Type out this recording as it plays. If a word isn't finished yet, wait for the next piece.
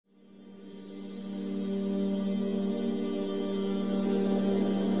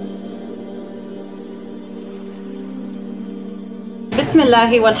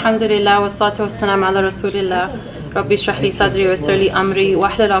Bismillahi walhamdulillah wassalatu wassalamu ala rasulillah. Rabbi shrah li sadri wa yassir li amri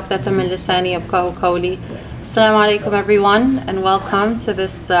wahlul 'uqdatan min lisani yafqahu qawli. Assalamu alaikum everyone, and welcome to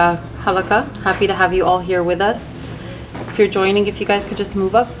this halaqah. Happy to have you all here with us. If you're joining, if you guys could just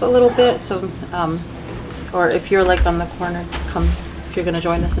move up a little bit, so or if you're like on the corner, come if you're going to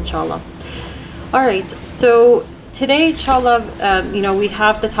join us, inshallah. All right, so today, inshallah, we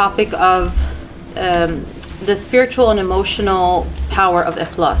have the topic of the spiritual and emotional power of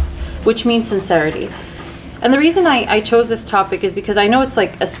Ikhlas, which means sincerity. And the reason I chose this topic is because I know it's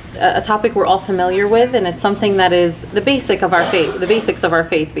like a topic we're all familiar with, and it's something that is the basic of our faith, the basics of our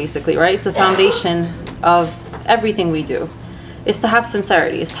faith, basically, right? It's the foundation of everything we do, is to have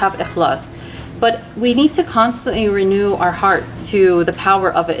sincerity, is to have Ikhlas. But we need to constantly renew our heart to the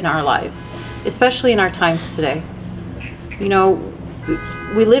power of it in our lives, especially in our times today. You know,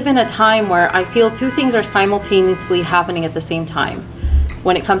 we live in a time where I feel two things are simultaneously happening at the same time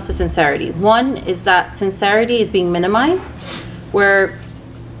when it comes to sincerity. One is that sincerity is being minimized, where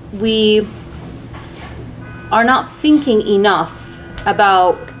we are not thinking enough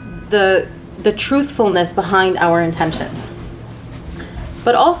about the truthfulness behind our intentions.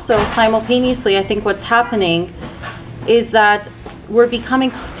 But also simultaneously, I think what's happening is that we're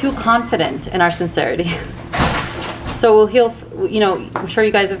becoming too confident in our sincerity. So we'll hear, I'm sure you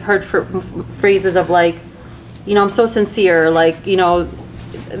guys have heard phrases of like, I'm so sincere, like,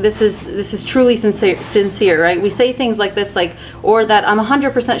 this is truly sincere, right? We say things like this, like, or that I'm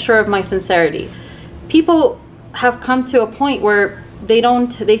 100% sure of my sincerity. People have come to a point where they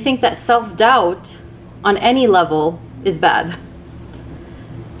think that self-doubt on any level is bad.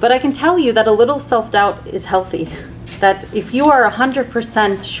 But I can tell you that a little self-doubt is healthy. That if you are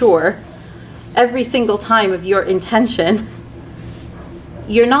 100% sure every single time of your intention,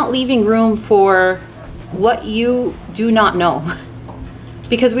 you're not leaving room for what you do not know.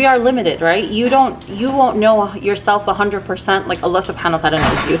 Because we are limited, right? You won't know yourself 100% like Allah subhanahu wa ta'ala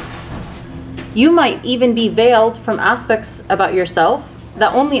knows you. You might even be veiled from aspects about yourself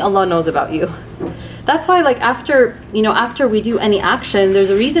that only Allah knows about you. That's why, like, after we do any action, there's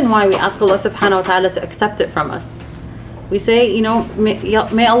a reason why we ask Allah subhanahu wa ta'ala to accept it from us. We say,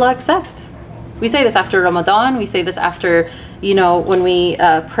 may Allah accept. We say this after Ramadan. We say this after, when we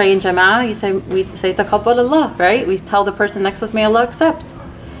pray in Jama'ah. We say taqabbal Allah, right? We tell the person next to us, may Allah accept.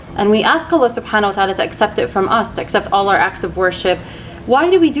 And we ask Allah subhanahu wa ta'ala to accept it from us, to accept all our acts of worship. Why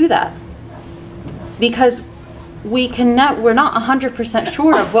do we do that? Because we're not 100%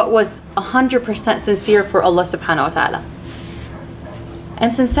 sure of what was 100% sincere for Allah subhanahu wa ta'ala.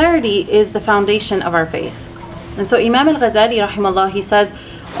 And sincerity is the foundation of our faith. And so Imam al-Ghazali rahimahullah, he says,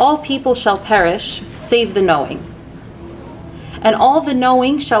 all people shall perish save the knowing, and all the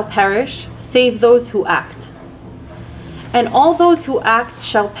knowing shall perish save those who act, and all those who act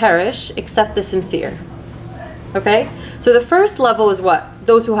shall perish except the sincere. Okay, so the first level is what?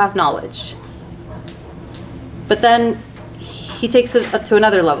 Those who have knowledge. But then he takes it up to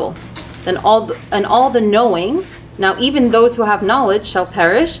another level. Then all the knowing, now even those who have knowledge shall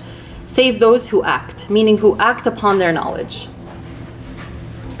perish save those who act, meaning who act upon their knowledge.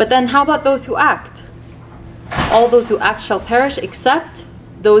 But then how about those who act? All those who act shall perish except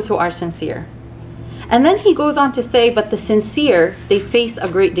those who are sincere. And then he goes on to say, but the sincere, they face a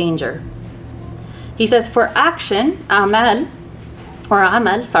great danger. He says, for action, amal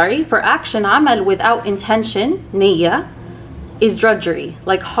without intention, niyyah, is drudgery,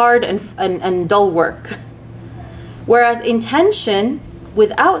 like hard and dull work. Whereas intention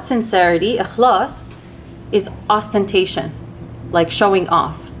without sincerity, ikhlas, is ostentation, like showing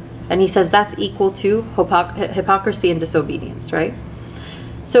off. And he says that's equal to hypocrisy and disobedience, right?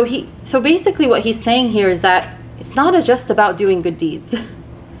 So basically what he's saying here is that it's not just about doing good deeds.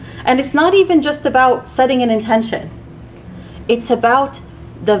 And it's not even just about setting an intention. It's about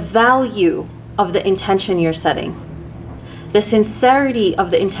the value of the intention you're setting, the sincerity of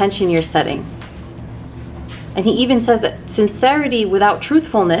the intention you're setting. And he even says that sincerity without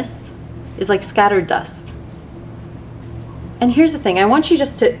truthfulness is like scattered dust. And here's the thing, I want you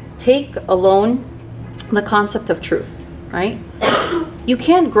just to take alone the concept of truth, right? You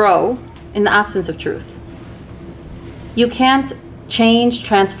can't grow in the absence of truth. You can't change,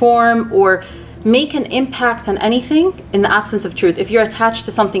 transform, or make an impact on anything in the absence of truth. If you're attached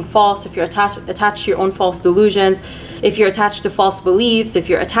to something false, if you're attached to your own false delusions, if you're attached to false beliefs, if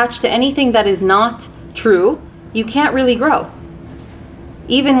you're attached to anything that is not true, you can't really grow.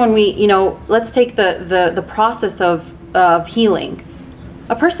 Even when we, let's take the process of healing.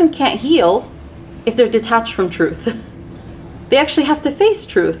 A person can't heal if they're detached from truth. They actually have to face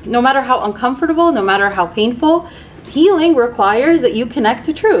truth, no matter how uncomfortable, no matter how painful. healing requires that you connect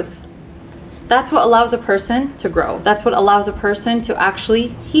to truth. That's what allows a person to grow. That's what allows a person to actually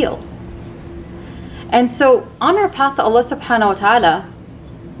heal. And so on our path to Allah subhanahu wa ta'ala,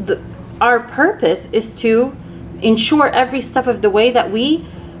 our purpose is to ensure every step of the way that we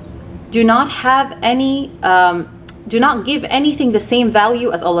do not have any, do not give anything the same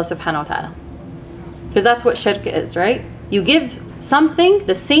value as Allah subhanahu wa ta'ala. Because that's what shirk is, right? You give something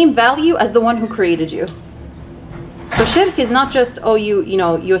the same value as the one who created you. So shirk is not just, oh,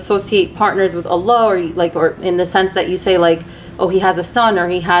 you associate partners with Allah, or in the sense that you say like, oh, he has a son, or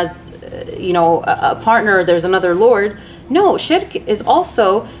he has, a partner, there's another Lord. No, shirk is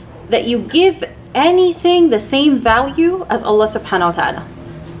also that you give anything the same value as Allah subhanahu wa ta'ala.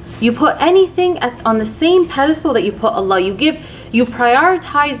 You put anything on the same pedestal that you put Allah. You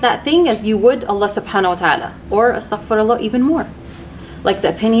prioritize that thing as you would Allah subhanahu wa ta'ala, or astaghfirullah, even more. Like the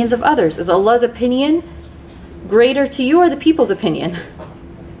opinions of others. Is Allah's opinion greater to you or the people's opinion?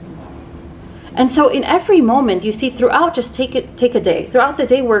 And so in every moment, you see, throughout, just take a day. Throughout the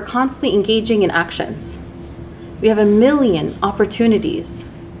day, we're constantly engaging in actions. We have a million opportunities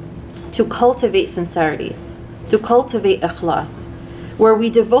to cultivate sincerity, to cultivate ikhlas, where we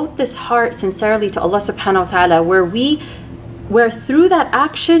devote this heart sincerely to Allah subhanahu wa ta'ala, where through that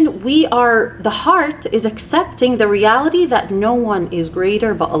action, the heart is accepting the reality that no one is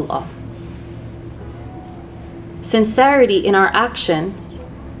greater but Allah. Sincerity in our actions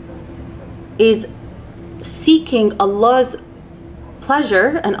is seeking Allah's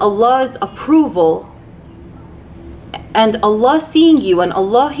pleasure and Allah's approval, and Allah seeing you and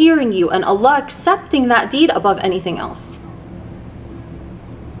Allah hearing you and Allah accepting that deed above anything else.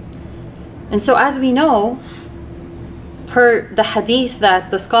 And so, as we know, per the hadith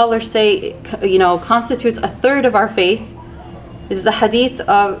that the scholars say, constitutes a third of our faith, is the hadith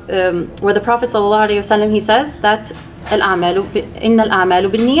of where the Prophet ﷺ, he says that inna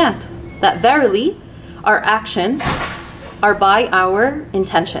al-a'malu bin-niyat, that verily our actions are by our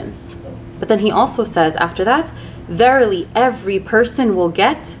intentions. But then he also says after that, verily every person will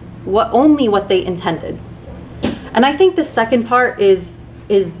get only what they intended. And I think the second part is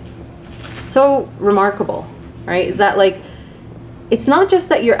so remarkable, right? Is that like, it's not just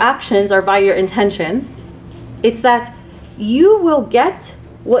that your actions are by your intentions, it's that you will get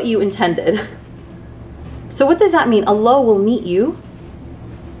what you intended. So what does that mean? Allah will meet you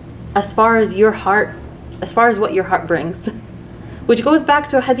as far as what your heart brings. Which goes back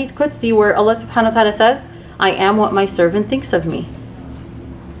to a hadith Qudsi where Allah subhanahu wa ta'ala says, I am what my servant thinks of me.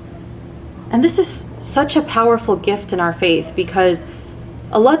 And this is such a powerful gift in our faith, because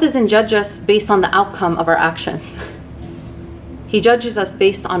Allah doesn't judge us based on the outcome of our actions. He judges us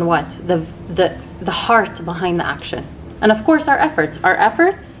based on what? The heart behind the action. And of course our efforts,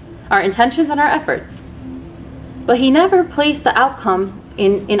 our intentions and our efforts. But He never placed the outcome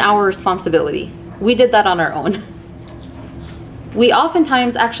in our responsibility. We did that on our own. We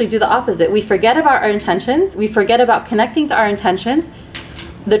oftentimes actually do the opposite. We forget about our intentions. We forget about connecting to our intentions.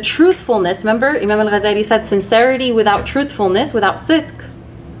 The truthfulness, remember Imam al-Ghazali said, sincerity without truthfulness, without sidq,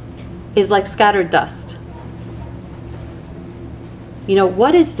 is like scattered dust.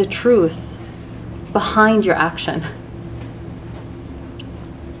 What is the truth behind your action?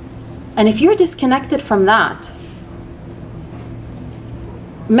 And if you're disconnected from that,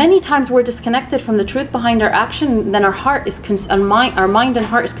 many times we're disconnected from the truth behind our action, then our mind and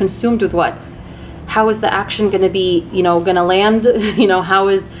heart is consumed with what? How is the action going to be, going to land?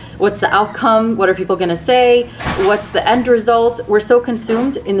 What's the outcome? What are people going to say? What's the end result? We're so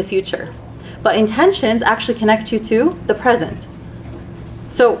consumed in the future. But intentions actually connect you to the present.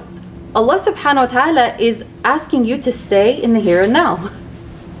 So Allah subhanahu wa ta'ala is asking you to stay in the here and now.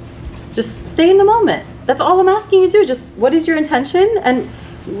 Just stay in the moment. That's all I'm asking you to do. Just what is your intention, and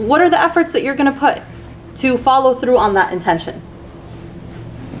what are the efforts that you're going to put to follow through on that intention?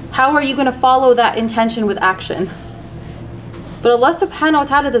 How are you going to follow that intention with action? But Allah subhanahu wa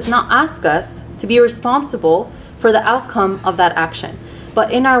ta'ala does not ask us to be responsible for the outcome of that action.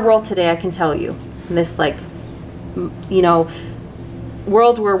 But in our world today, I can tell you, in this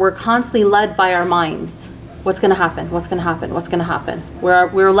world where we're constantly led by our minds, what's going to happen? What's going to happen? What's going to happen?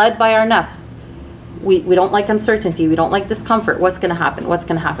 We're led by our nafs. We don't like uncertainty. We don't like discomfort. What's going to happen? What's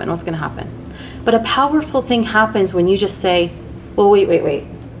going to happen? What's going to happen? But a powerful thing happens when you just say, well, wait.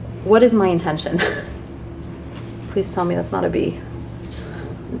 What is my intention? Please tell me that's not a bee.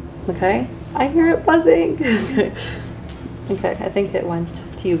 Okay? I hear it buzzing. Okay, I think it went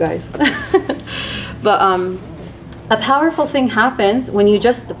to you guys. But a powerful thing happens when you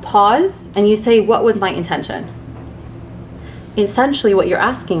just pause and you say, what was my intention? Essentially what you're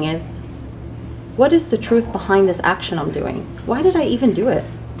asking is, what is the truth behind this action I'm doing? Why did I even do it?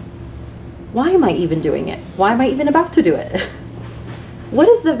 Why am I even doing it? Why am I even about to do it? What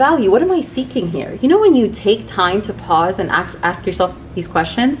is the value? What am I seeking here? You know, when you take time to pause and ask yourself these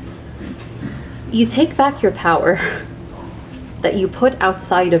questions, you take back your power that you put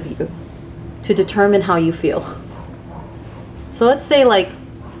outside of you to determine how you feel. So let's say, like,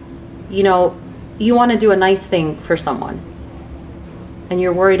 you know, you want to do a nice thing for someone and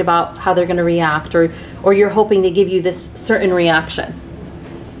you're worried about how they're going to react, or you're hoping they give you this certain reaction.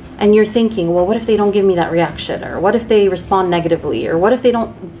 And you're thinking, well, what if they don't give me that reaction? Or what if they respond negatively? Or what if they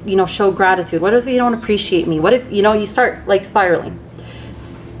don't, you know, show gratitude? What if they don't appreciate me? What if, you know, you start like spiraling.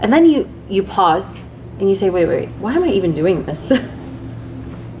 And then you pause and you say, wait, why am I even doing this?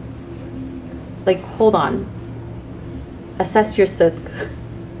 Like, hold on. Assess your sidq.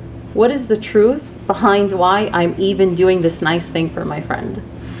 What is the truth behind why I'm even doing this nice thing for my friend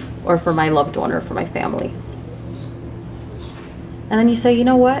or for my loved one or for my family? And then you say, you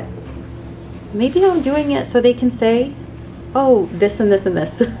know what? Maybe I'm doing it so they can say, oh, this and this and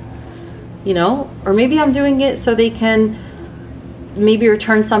this, you know? Or maybe I'm doing it so they can maybe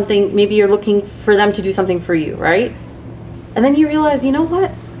return something. Maybe you're looking for them to do something for you, right? And then you realize, you know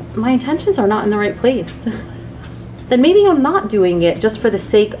what? My intentions are not in the right place. Then maybe I'm not doing it just for the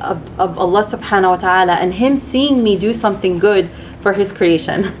sake of Allah subhanahu wa ta'ala and Him seeing me do something good for His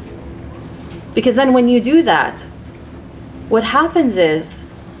creation. Because then when you do that, what happens is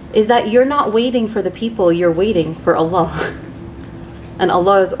that you're not waiting for the people, you're waiting for Allah. And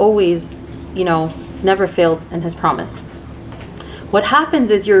Allah is always, you know, never fails in His promise. What happens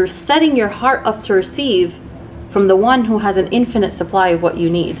is you're setting your heart up to receive from the one who has an infinite supply of what you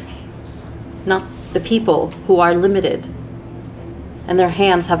need, not the people who are limited and their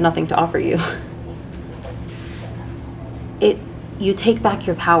hands have nothing to offer you. You take back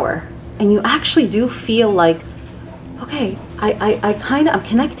your power and you actually do feel like, okay, I'm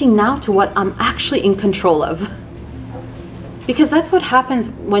connecting now to what I'm actually in control of. Because that's what happens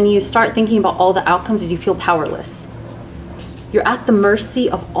when you start thinking about all the outcomes, is you feel powerless. You're at the mercy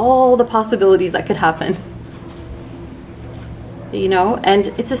of all the possibilities that could happen. You know, and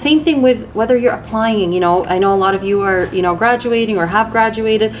it's the same thing with whether you're applying. You know, I know a lot of you are, you know, graduating or have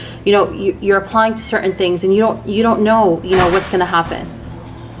graduated. You know, you're applying to certain things and you don't know, you know, what's going to happen.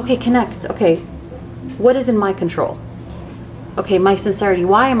 Okay, connect. Okay, what is in my control? Okay, my sincerity.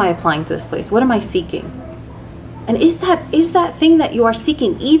 Why am I applying to this place? What am I seeking? And is that thing that you are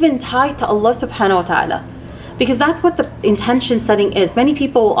seeking even tied to Allah subhanahu wa ta'ala? Because that's what the intention setting is. Many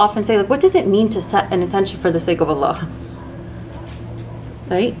people will often say, like, what does it mean to set an intention for the sake of Allah?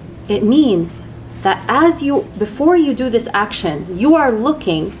 Right? It means that before you do this action, you are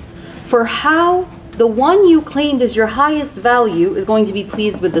looking for how the one you claimed as your highest value is going to be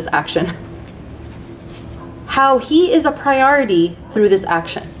pleased with this action. How He is a priority through this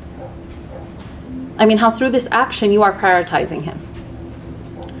action. I mean, how through this action you are prioritizing Him.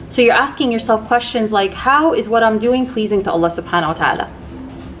 So you're asking yourself questions like, how is what I'm doing pleasing to Allah subhanahu wa ta'ala?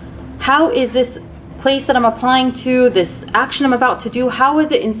 How is this place that I'm applying to, this action I'm about to do, how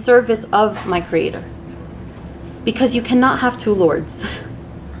is it in service of my Creator? Because you cannot have two lords.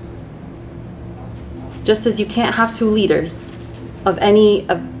 Just as you can't have two leaders of any,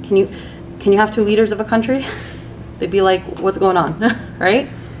 can you have two leaders of a country? They'd be like, what's going on? Right?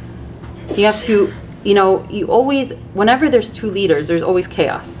 You have to, you know, you always, whenever there's two leaders, there's always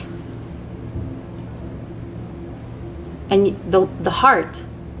chaos. And the heart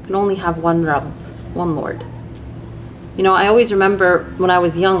can only have one Rabb, one Lord. You know, I always remember when I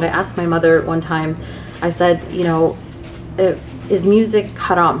was young, I asked my mother one time, I said, you know, is music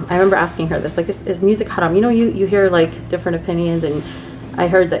haram? I remember asking her this, like, is music haram? You know, you hear like different opinions, and I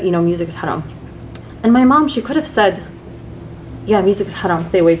heard that, you know, music is haram. And my mom, she could have said, yeah, music is haram,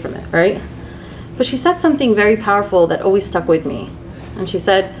 stay away from it, right? But she said something very powerful that always stuck with me. And she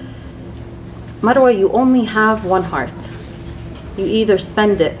said, Marwa, you only have one heart. You either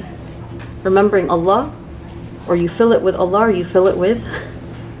spend it remembering Allah, or you fill it with Allah, or you fill it with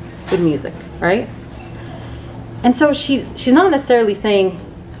music, right? And so she's not necessarily saying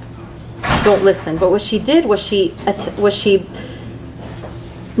don't listen, but what she did was she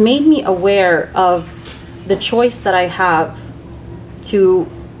made me aware of the choice that I have to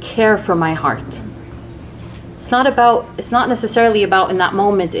care for my heart. It's not necessarily about in that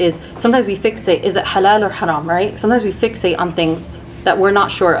moment is, sometimes we fixate, is it halal or haram, right? Sometimes we fixate on things that we're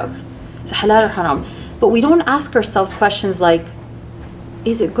not sure of. Is it halal or haram? But we don't ask ourselves questions like,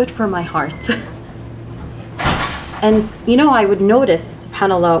 is it good for my heart? And you know, I would notice,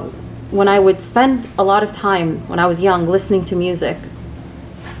 subhanAllah, when I would spend a lot of time when I was young listening to music,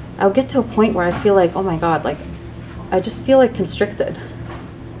 I'll get to a point where I feel like, oh my God, like I just feel like constricted.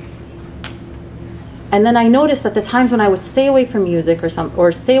 And then I noticed that the times when I would stay away from music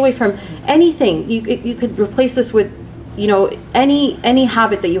or stay away from anything, you could replace this with, you know, any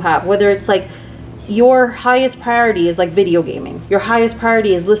habit that you have, whether it's like your highest priority is like video gaming, your highest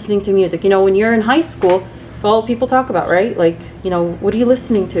priority is listening to music. You know, when you're in high school, it's all people talk about, right? Like, you know, what are you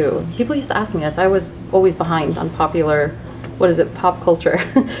listening to? People used to ask me this. I was always behind on popular, pop culture.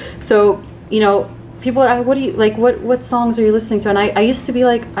 So, you know, people, what do you like? What songs are you listening to? And I used to be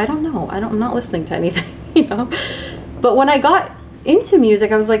like, I don't know. I'm not listening to anything, you know. But when I got into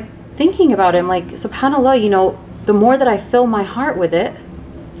music, I was like thinking about it. I'm like, subhanAllah, you know, the more that I fill my heart with it,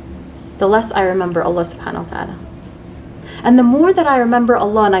 the less I remember Allah subhanahu wa ta'ala. And the more that I remember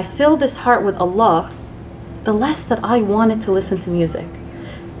Allah and I fill this heart with Allah, the less that I wanted to listen to music.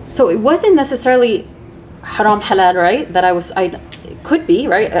 So it wasn't necessarily haram halal, right? That I could be,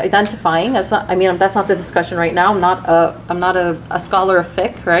 right, identifying. That's not, I mean, that's not the discussion right now. I'm not a scholar of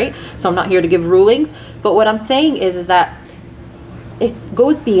fiqh, right? So I'm not here to give rulings. But what I'm saying is that it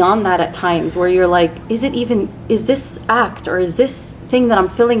goes beyond that at times, where you're like, is this act or is this thing that I'm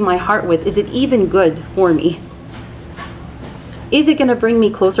filling my heart with, is it even good for me? Is it going to bring me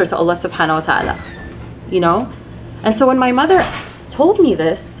closer to Allah subhanahu wa ta'ala? You know? And so when my mother told me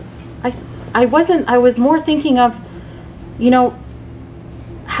this, I was more thinking of, you know,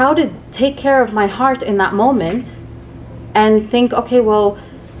 how to take care of my heart in that moment, and think, okay, well,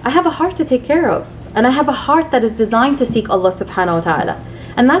 I have a heart to take care of, and I have a heart that is designed to seek Allah subhanahu wa ta'ala.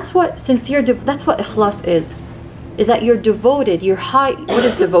 And that's what that's what Ikhlas is that you're devoted, you're high. What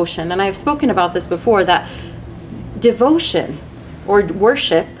is devotion? And I've spoken about this before, that devotion or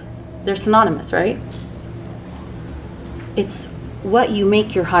worship, they're synonymous, right? It's what you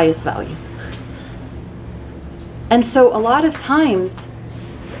make your highest value. And so a lot of times,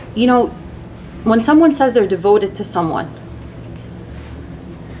 you know, when someone says they're devoted to someone,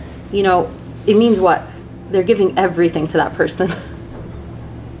 you know, it means what? They're giving everything to that person.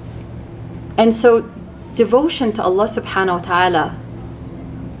 And so devotion to Allah subhanahu wa ta'ala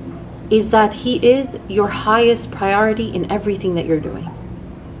is that He is your highest priority in everything that you're doing.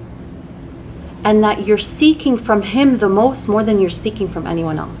 And that you're seeking from Him the most, more than you're seeking from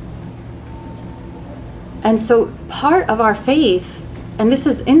anyone else. And so part of our faith, and this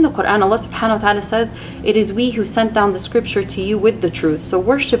is in the Quran, Allah subhanahu wa ta'ala says, it is we who sent down the scripture to you with the truth. So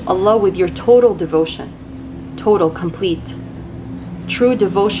worship Allah with your total devotion. Total, complete. True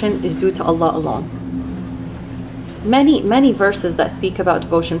devotion is due to Allah alone. Many verses that speak about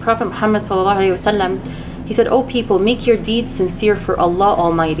devotion. Prophet Muhammad sallallahu alaihi wasallam, he said, O people, make your deeds sincere for Allah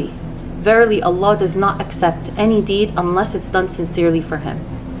Almighty. Verily, Allah does not accept any deed unless it's done sincerely for Him.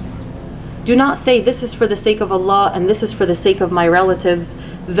 Do not say, this is for the sake of Allah and this is for the sake of my relatives.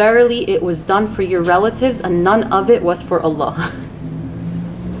 Verily, it was done for your relatives and none of it was for Allah.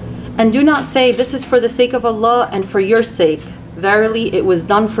 And do not say, this is for the sake of Allah and for your sake. Verily, it was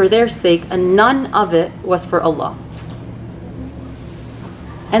done for their sake and none of it was for Allah.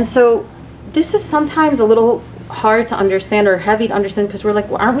 And so this is sometimes a little hard to understand or heavy to understand, because we're like,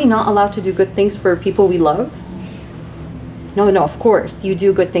 well, aren't we not allowed to do good things for people we love? No, of course you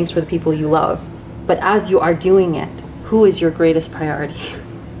do good things for the people you love, but as you are doing it, who is your greatest priority?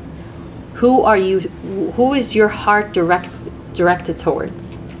 Who is your heart directed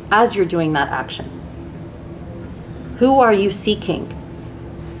towards as you're doing that action? Who are you seeking?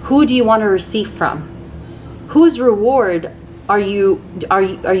 Who do you want to receive from? Whose reward are you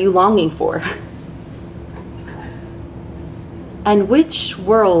longing for? And which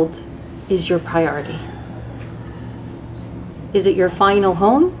world is your priority? Is it your final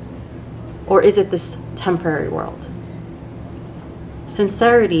home, or is it this temporary world?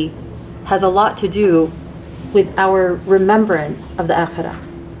 Sincerity has a lot to do with our remembrance of the akhirah.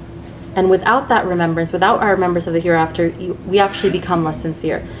 And without that remembrance, without our remembrance of the hereafter, we actually become less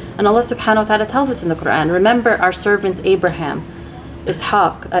sincere. And Allah subhanahu wa ta'ala tells us in the Quran, remember our servants Ibrahim,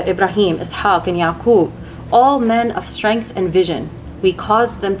 Ishaq, and Yaqub, all men of strength and vision. We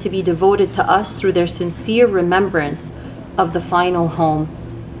caused them to be devoted to us through their sincere remembrance of the final home.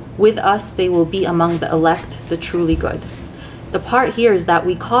 With us they will be among the elect, the truly good. The part here is that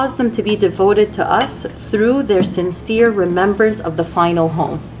we caused them to be devoted to us through their sincere remembrance of the final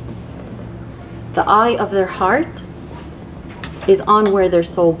home. The eye of their heart is on where their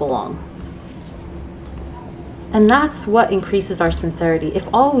soul belongs. And that's what increases our sincerity. If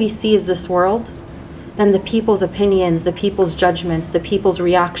all we see is this world, then the people's opinions, the people's judgments, the people's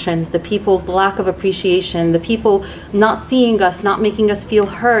reactions, the people's lack of appreciation, the people not seeing us, not making us feel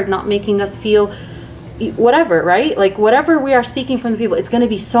heard, not making us feel, whatever, right? Like whatever we are seeking from the people, it's going to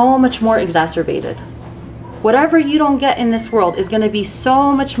be so much more exacerbated. Whatever you don't get in this world is going to be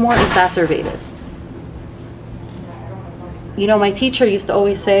so much more exacerbated. You know, my teacher used to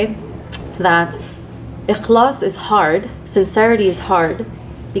always say that Ikhlas is hard, sincerity is hard,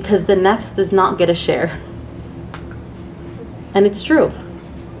 because the nafs does not get a share. And it's true.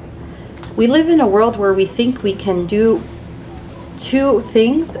 We live in a world where we think we can do two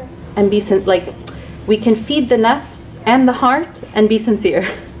things and be like, we can feed the nafs and the heart and be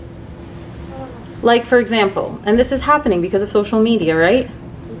sincere. Like, for example, and this is happening because of social media, right?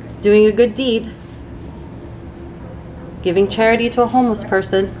 Doing a good deed, giving charity to a homeless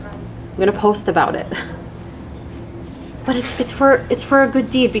person, I'm gonna post about it. But it's for a good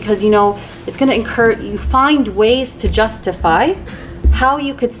deed, because, you know, it's gonna encourage you, find ways to justify how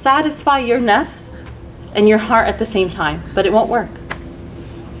you could satisfy your nafs and your heart at the same time, but it won't work.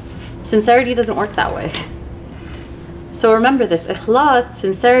 Sincerity doesn't work that way. So remember this, ikhlas,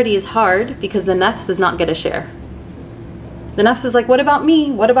 sincerity is hard because the nafs does not get a share. The nafs is like, what about me?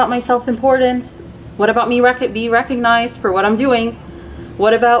 What about my self-importance? What about me be recognized for what I'm doing?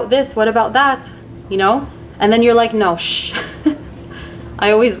 What about this? What about that? You know? And then you're like, no, shh.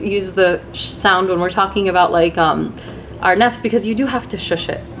 I always use the sh sound when we're talking about like our nafs, because you do have to shush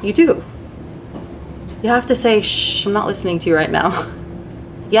it. You do. You have to say, shh, I'm not listening to you right now.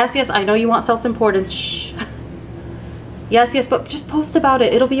 Yes, yes, I know you want self-importance. Shh. Yes, yes, but just post about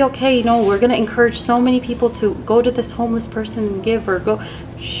it. It'll be okay. You know, we're going to encourage so many people to go to this homeless person and give, or go.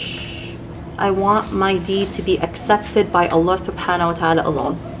 Shh. I want my deed to be accepted by Allah subhanahu wa ta'ala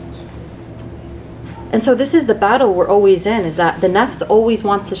alone. And so this is the battle we're always in, is that the nafs always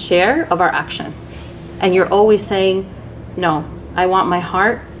wants a share of our action. And you're always saying, no, I want my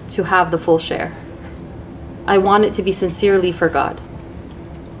heart to have the full share. I want it to be sincerely for God.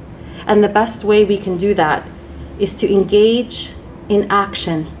 And the best way we can do that is to engage in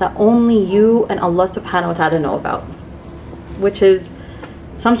actions that only you and Allah subhanahu wa ta'ala know about, which is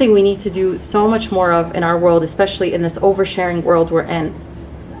something we need to do so much more of in our world, especially in this oversharing world we're in.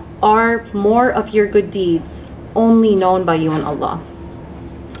 Are more of your good deeds only known by you and Allah?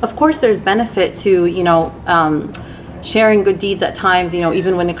 Of course, there's benefit to, you know, sharing good deeds at times. You know,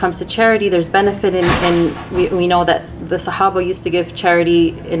 even when it comes to charity, there's benefit in we know that the Sahaba used to give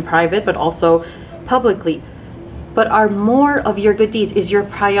charity in private, but also publicly. But are more of your good deeds, is your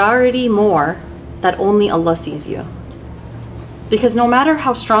priority more that only Allah sees you? Because no matter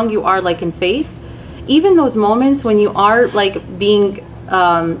how strong you are, like in faith, even those moments when you are like being,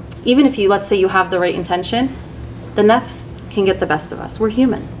 even if you, let's say you have the right intention, the nafs can get the best of us. We're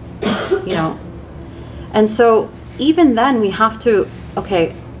human, you know? And so even then we have to,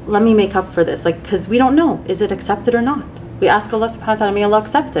 okay, let me make up for this, like, because we don't know, is it accepted or not? We ask Allah subhanahu wa ta'ala, may Allah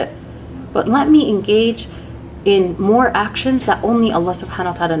accept it. But let me engage in more actions that only Allah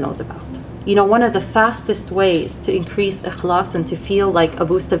subhanahu wa ta'ala knows about. You know, one of the fastest ways to increase ikhlas and to feel like a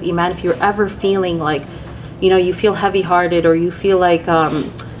boost of iman, if you're ever feeling like, you know, you feel heavy-hearted, or you feel like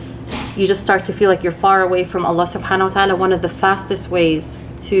you just start to feel like you're far away from Allah subhanahu wa ta'ala, one of the fastest ways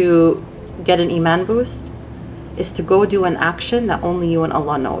to get an iman boost is to go do an action that only you and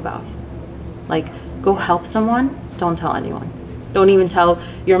Allah know about. Like, go help someone, don't tell anyone. Don't even tell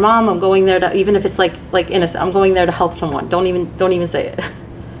your mom, I'm going there to, even if it's like innocent, I'm going there to help someone. Don't even say it.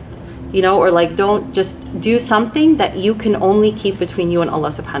 You know, or like, don't, just do something that you can only keep between you and Allah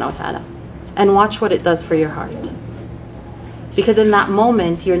subhanahu wa ta'ala, and watch what it does for your heart. Because in that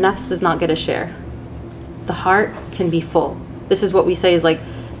moment, your nafs does not get a share. The heart can be full. This is what we say is like,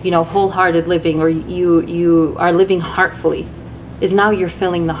 you know, wholehearted living, or you are living heartfully, is now you're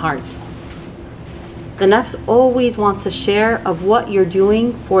filling the heart. The nafs always wants a share of what you're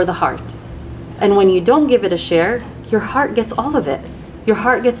doing for the heart. And when you don't give it a share, your heart gets all of it. Your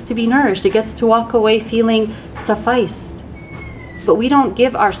heart gets to be nourished. It gets to walk away feeling sufficed. But we don't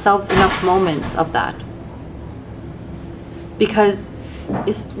give ourselves enough moments of that. Because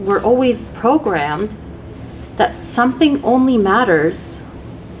we're always programmed that something only matters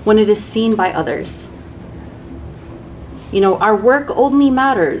when it is seen by others. You know, our work only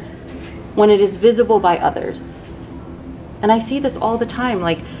matters when it is visible by others. And I see this all the time.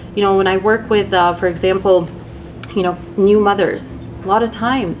 Like, you know, when I work with, for example, you know, new mothers, a lot of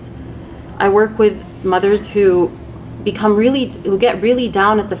times I work with mothers who get really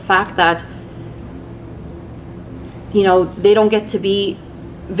down at the fact that, you know, they don't get to be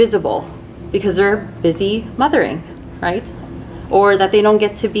visible because they're busy mothering, right? Or that they don't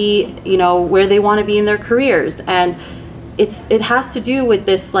get to be, you know, where they want to be in their careers. And it has to do with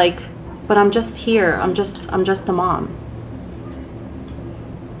this, like, but I'm just here, I'm just a mom.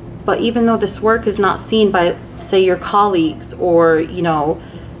 But even though this work is not seen by, say, your colleagues or, you know,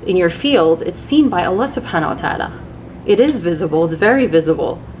 in your field, it's seen by Allah subhanahu wa ta'ala. It is visible, it's very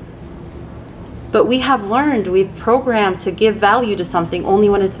visible. But we have learned, we've programmed to give value to something only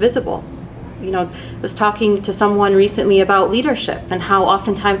when it's visible. You know, I was talking to someone recently about leadership and how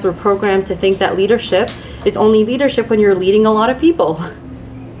oftentimes we're programmed to think that leadership is only leadership when you're leading a lot of people.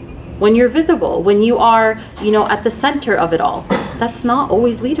 When you're visible, when you are, you know, at the center of it all. That's not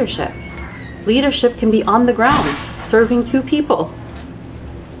always leadership. Leadership can be on the ground, serving 2 people.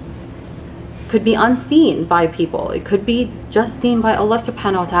 Could be unseen by people. It could be just seen by Allah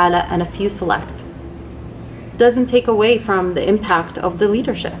subhanahu wa ta'ala and a few select. Doesn't take away from the impact of the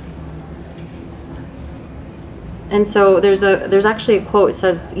leadership. And so there's actually a quote. It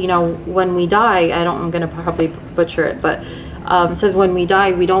says, you know, when we die, I'm gonna probably butcher it, but it says when we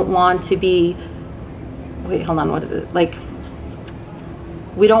die, we don't want to be, wait, hold on, what is it? Like,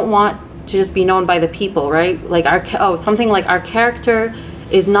 we don't want to just be known by the people, right? Like something like our character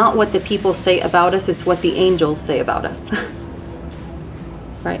is not what the people say about us, it's what the angels say about us.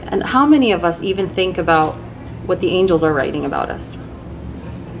 Right? And how many of us even think about what the angels are writing about us?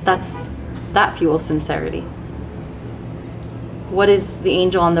 That fuels sincerity. What is the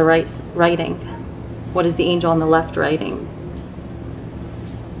angel on the right writing? What is the angel on the left writing?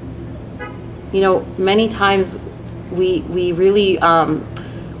 You know, many times we really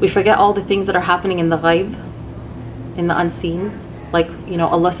we forget all the things that are happening in the ghaib, in the unseen. Like, you know,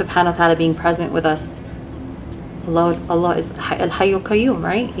 Allah subhanahu wa ta'ala being present with us. Allah is al-hayyul qayyum,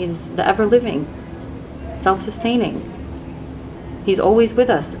 right? He's the ever-living, self-sustaining. He's always with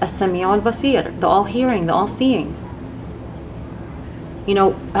us. As-sami'u al-basir, the all-hearing, the all-seeing. You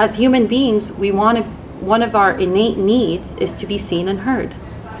know, as human beings, one of our innate needs is to be seen and heard.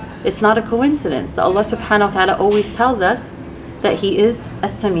 It's not a coincidence that Allah subhanahu wa ta'ala always tells us that He is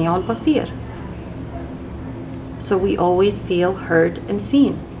as-sami'u al-basir. So we always feel heard and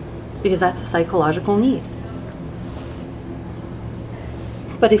seen, because that's a psychological need.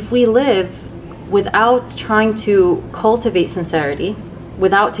 But if we live without trying to cultivate sincerity,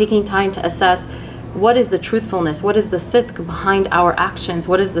 without taking time to assess what is the truthfulness, what is the sidq behind our actions,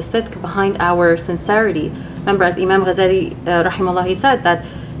 what is the sidq behind our sincerity. Remember, as Imam Ghazali rahimahullah, he said that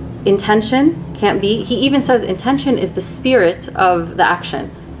intention can't be, he even says intention is the spirit of the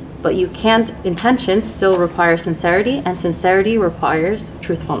action. But you can't, intention still requires sincerity, and sincerity requires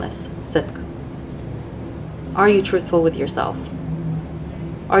truthfulness, sidq. Are you truthful with yourself?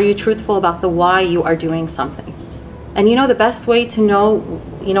 Are you truthful about the why you are doing something? And you know the best way to know,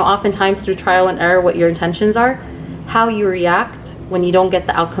 you know, oftentimes through trial and error what your intentions are, how you react when you don't get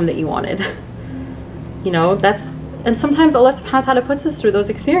the outcome that you wanted. You know, and sometimes Allah subhanahu wa ta'ala puts us through those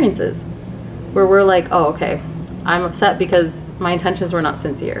experiences where we're like, oh, okay, I'm upset because my intentions were not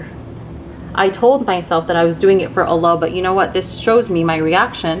sincere. I told myself that I was doing it for Allah, but you know what? This shows me, my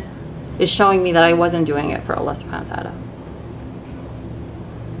reaction is showing me that I wasn't doing it for Allah subhanahu wa ta'ala.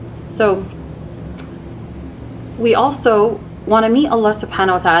 So we also want to meet Allah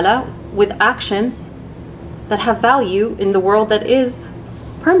subhanahu wa ta'ala with actions that have value in the world that is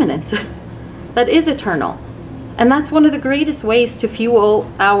permanent, that is eternal. And that's one of the greatest ways to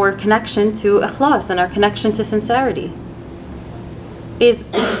fuel our connection to Ikhlas and our connection to sincerity. Is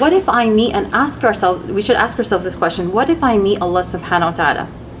what if I meet, and ask ourselves, we should ask ourselves this question, what if I meet Allah subhanahu wa ta'ala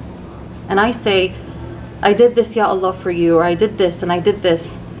and I say, I did this, Ya Allah, for you, or I did this and I did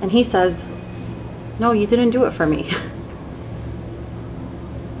this, and He says, no, you didn't do it for me.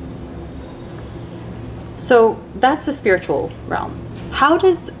 So that's the spiritual realm. How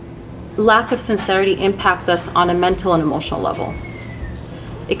does lack of sincerity impact us on a mental and emotional level?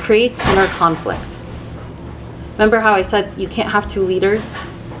 It creates inner conflict. Remember how I said you can't have 2 leaders?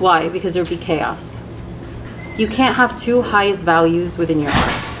 Why? Because there would be chaos. You can't have 2 highest values within your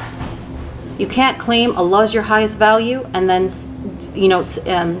heart. You can't claim Allah is your highest value and then, you know,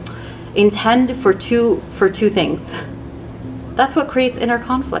 intend for two things. That's what creates inner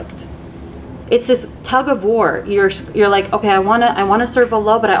conflict. It's this tug of war. You're like, okay, I wanna serve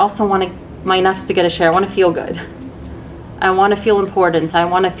Allah, but I also want my nafs to get a share. I want to feel good. I want to feel important. I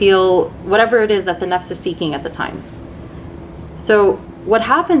want to feel whatever it is that the nafs is seeking at the time. So what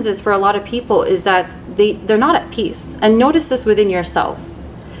happens is, for a lot of people, is that they're not at peace. And notice this within yourself.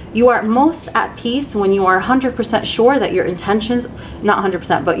 You are most at peace when you are 100% sure that your intentions, not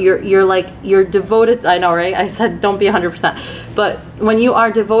 100%, but you're devoted. I know, right? I said don't be 100%. But when you are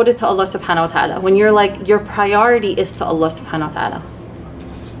devoted to Allah subhanahu wa ta'ala, when you're like, your priority is to Allah subhanahu wa ta'ala.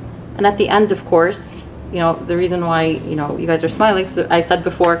 And at the end, of course, you know, the reason why, you know, you guys are smiling, so I said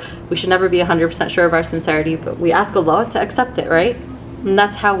before, we should never be 100% sure of our sincerity, but we ask Allah to accept it, right? And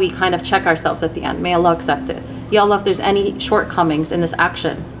that's how we kind of check ourselves at the end. May Allah accept it. Ya Allah, if there's any shortcomings in this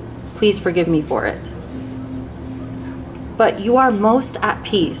action, please forgive me for it. But you are most at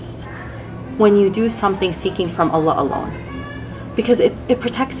peace when you do something seeking from Allah alone, because it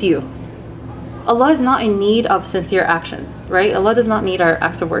protects you. Allah is not in need of sincere actions, right? Allah does not need our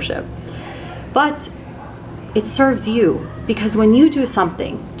acts of worship. But it serves you, because when you do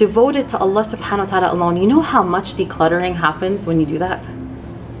something devoted to Allah subhanahu wa ta'ala alone, you know how much decluttering happens when you do that?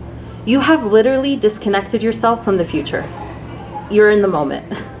 You have literally disconnected yourself from the future. You're in the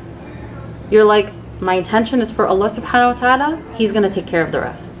moment. You're like, my intention is for Allah subhanahu wa ta'ala, He's going to take care of the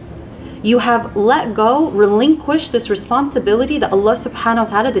rest. You have let go, relinquished this responsibility that Allah subhanahu wa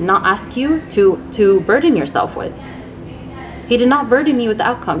ta'ala did not ask you to burden yourself with. He did not burden you with the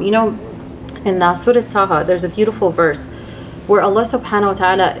outcome. You know, in Surah Taha, there's a beautiful verse where Allah subhanahu wa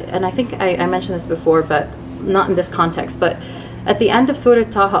ta'ala, and I think I mentioned this before, but not in this context, but at the end of Surah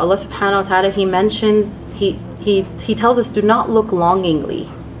Taha, Allah subhanahu wa ta'ala, He mentions, He tells us, do not look longingly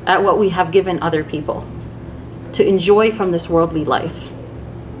at what we have given other people to enjoy from this worldly life.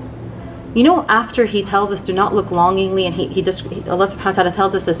 You know, after He tells us do not look longingly, and Allah subhanahu wa ta'ala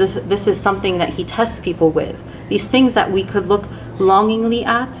tells us this is something that He tests people with. These things that we could look longingly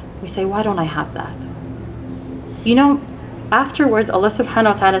at, we say, why don't I have that? You know, afterwards, Allah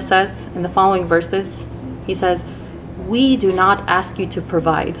subhanahu wa ta'ala says in the following verses, He says, we do not ask you to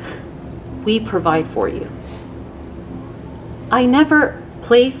provide. We provide for you. I never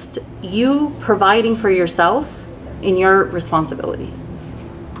placed you providing for yourself in your responsibility.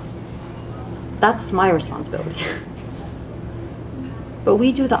 That's my responsibility. But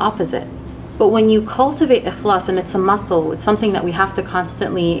we do the opposite. But when you cultivate ikhlas, and it's a muscle, it's something that we have to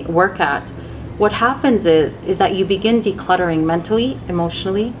constantly work at, what happens is that you begin decluttering mentally,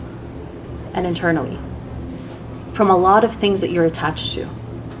 emotionally, and internally from a lot of things that you're attached to.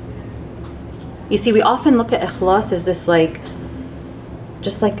 You see, we often look at ikhlas as this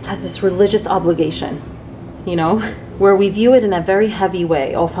just like as this religious obligation, you know, where we view it in a very heavy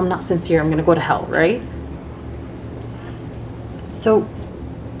way. Oh, if I'm not sincere, I'm going to go to hell, right? So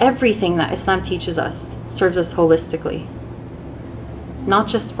everything that Islam teaches us serves us holistically, not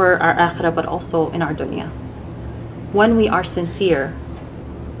just for our akhirah, but also in our dunya. When we are sincere,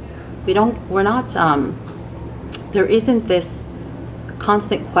 there isn't this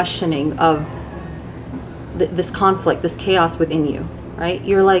constant questioning of this conflict, this chaos within you, right?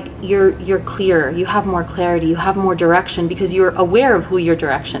 You're clear, you have more clarity, you have more direction, because you're aware of who your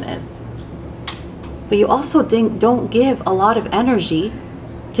direction is. But you also don't give a lot of energy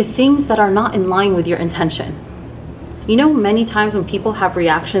to things that are not in line with your intention. You know, many times when people have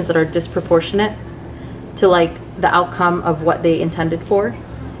reactions that are disproportionate to like the outcome of what they intended for,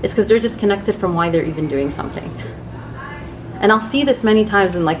 it's because they're disconnected from why they're even doing something. And I'll see this many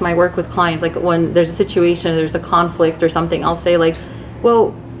times in like my work with clients, like when there's a situation, there's a conflict or something, I'll say like, well,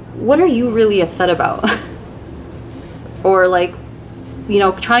 what are you really upset about? Or like, you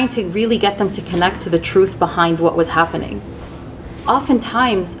know, trying to really get them to connect to the truth behind what was happening.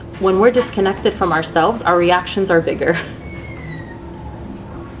 Oftentimes, when we're disconnected from ourselves, our reactions are bigger.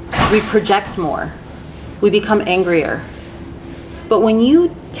 We project more. We become angrier. But when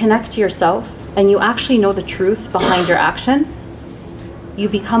you connect to yourself and you actually know the truth behind your actions, you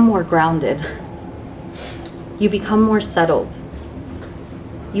become more grounded. You become more settled.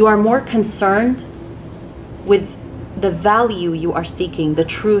 You are more concerned with the value you are seeking, the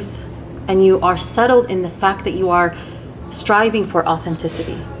truth, and you are settled in the fact that you are striving for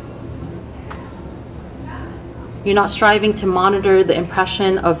authenticity. You're not striving to monitor the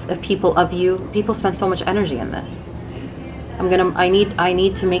impression of people of you. People spend so much energy in this. I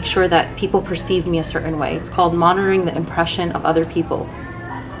need to make sure that people perceive me a certain way. It's called monitoring the impression of other people.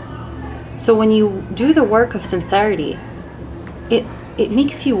 So when you do the work of sincerity, it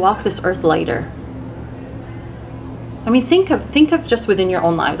makes you walk this earth lighter. I mean, think of just within your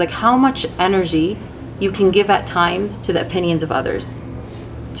own lives, like how much energy you can give at times to the opinions of others,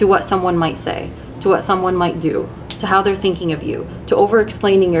 to what someone might say, to what someone might do, to how they're thinking of you, to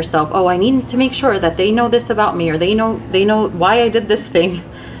over-explaining yourself. Oh, I need to make sure that they know this about me, or they know why I did this thing.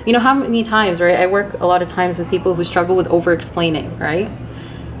 You know how many times, right? I work a lot of times with people who struggle with over-explaining, right?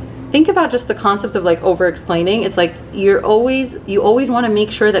 Think about just the concept of like over-explaining. It's like you always want to make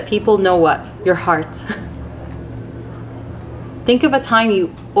sure that people know what? Your heart. Think of a time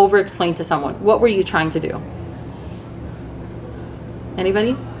you over-explained to someone. What were you trying to do?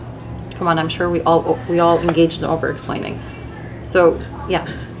 Anybody? Come on, I'm sure we all engaged in over-explaining. So, yeah.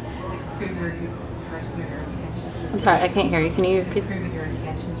 I'm sorry, I can't hear you. Can you repeat? Proving your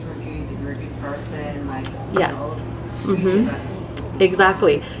intentions were good, that you're a good person, like. Yes.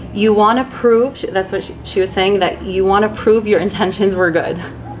 Exactly. You want to prove, that's what she was saying, that you want to prove your intentions were good.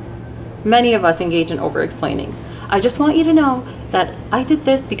 Many of us engage in over-explaining. I just want you to know that I did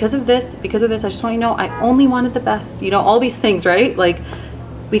this because of this, because of this. I just want you to know I only wanted the best. You know, all these things, right? Like,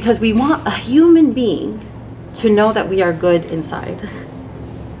 because we want a human being to know that we are good inside.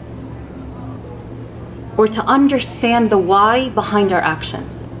 Or to understand the why behind our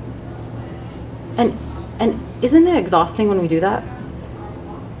actions. And isn't it exhausting when we do that?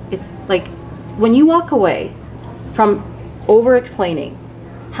 It's like, when you walk away from over-explaining,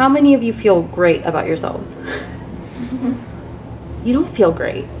 how many of you feel great about yourselves? You don't feel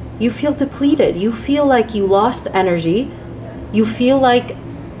great. You feel depleted. You feel like you lost energy. You feel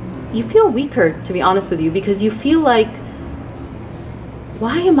weaker, to be honest with you, because you feel like,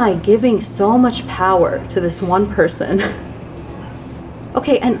 why am I giving so much power to this one person?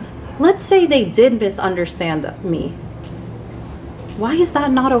 Okay, and let's say they did misunderstand me. Why is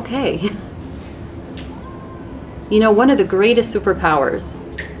that not okay? You know, one of the greatest superpowers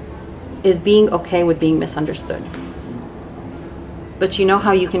is being okay with being misunderstood. But you know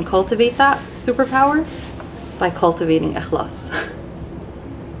how you can cultivate that superpower? By cultivating ikhlas.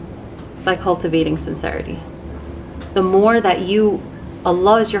 By cultivating sincerity. The more that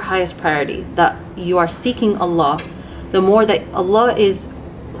Allah is your highest priority, that you are seeking Allah, the more that Allah is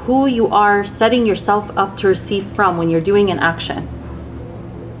who you are setting yourself up to receive from when you're doing an action,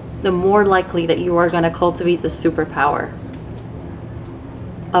 the more likely that you are going to cultivate the superpower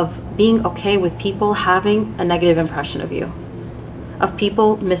of being okay with people having a negative impression of you, of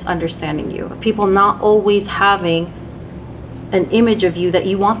people misunderstanding you, of people not always having an image of you that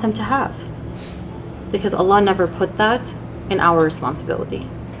you want them to have. Because Allah never put that in our responsibility.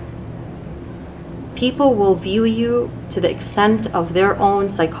 People will view you to the extent of their own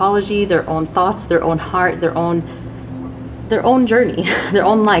psychology, their own thoughts, their own heart, their own journey, their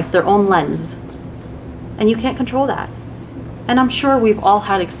own life, their own lens. And you can't control that. And I'm sure we've all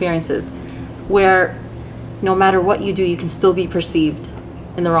had experiences where no matter what you do, you can still be perceived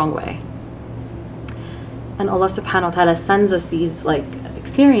in the wrong way. And Allah subhanahu wa ta'ala sends us these like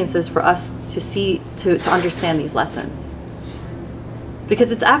experiences for us to see, to understand these lessons.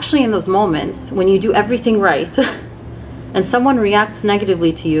 Because it's actually in those moments when you do everything right and someone reacts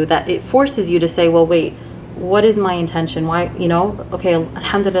negatively to you that it forces you to say, well, wait, what is my intention? Why, you know, okay,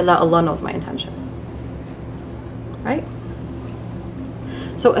 alhamdulillah, Allah knows my intention. Right?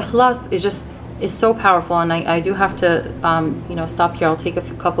 So ikhlas is so powerful, and I do have to you know, stop here. I'll take a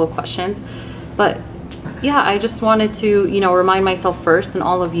couple of questions. But yeah, I just wanted to, you know, remind myself first and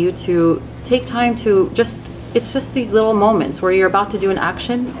all of you to take time to it's just these little moments where you're about to do an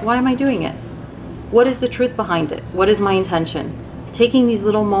action. Why am I doing it? What is the truth behind it? What is my intention? Taking these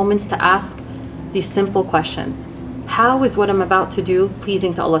little moments to ask these simple questions. How is what I'm about to do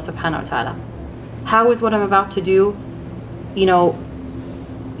pleasing to Allah subhanahu wa ta'ala? How is what I'm about to do, you know,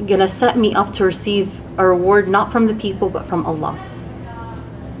 gonna set me up to receive a reward not from the people but from Allah?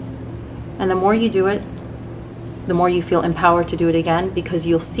 And the more you do it, the more you feel empowered to do it again, because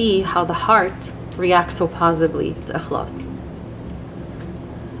you'll see how the heart reacts so positively to ikhlas.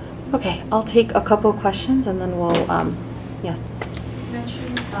 Okay, I'll take a couple of questions and then we'll, yes? You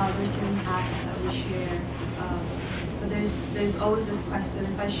mentioned there's certain apps that we share, but there's always this question,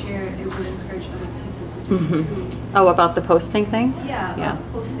 if I share, it would encourage other people to do it too. Oh, about the posting thing? Yeah,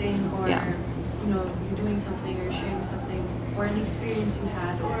 posting, or yeah, you know, you're doing something or you're sharing something, or an experience you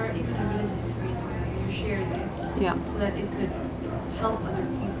had, or even a religious experience you had, and you're sharing it, yeah, so that it could help other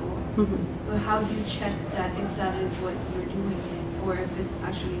people. But how do you check that if that is what you're doing, or if it's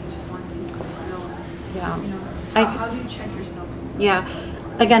actually you just want people to know? Yeah. You know, how do you check yourself? Yeah.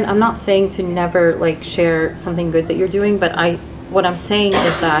 Again, I'm not saying to never like share something good that you're doing, but what I'm saying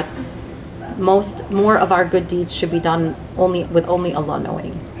is that more of our good deeds should be done with only Allah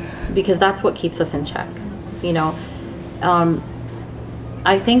knowing, because that's what keeps us in check. You know,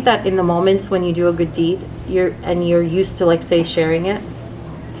 I think that in the moments when you do a good deed, you're used to, like, say, sharing it,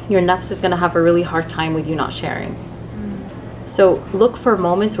 your nafs is going to have a really hard time with you not sharing. So look for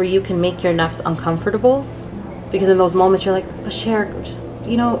moments where you can make your nafs uncomfortable, because in those moments you're like, but share, just,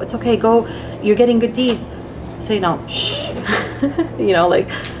 you know, it's okay, go, you're getting good deeds. Say no, shh. You know, like,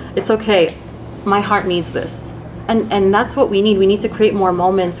 it's okay, my heart needs this. And that's what we need. We need to create more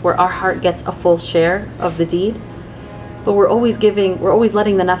moments where our heart gets a full share of the deed, but we're always letting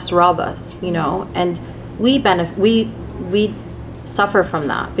the nafs rob us, you know, and we suffer from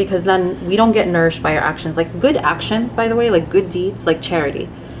that, because then we don't get nourished by our actions. Like good actions, by the way, like good deeds, like charity,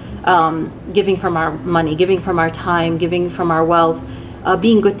 giving from our money, giving from our time, giving from our wealth,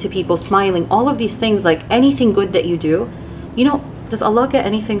 being good to people, smiling, all of these things, like anything good that you do, you know, does Allah get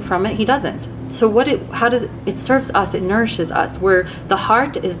anything from it? He doesn't. So how does it serves us, it nourishes us, where the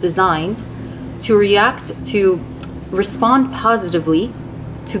heart is designed to respond positively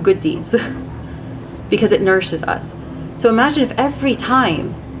to good deeds because it nourishes us. So imagine if every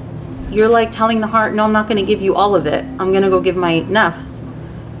time you're like telling the heart, no, I'm not going to give you all of it, I'm going to go give my nafs,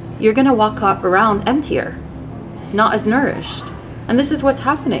 you're going to walk around emptier, not as nourished. And this is what's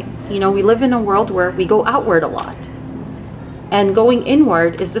happening. You know, we live in a world where we go outward a lot, and going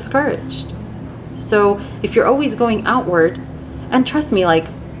inward is discouraged. So if you're always going outward, and trust me, like,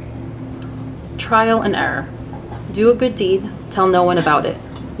 trial and error. Do a good deed, tell no one about it.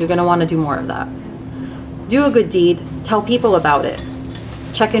 You're going to want to do more of that. Do a good deed, tell people about it.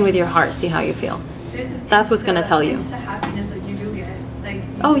 Check in with your heart, see how you feel. That's what's going to tell you. Happiness that you do get. Like,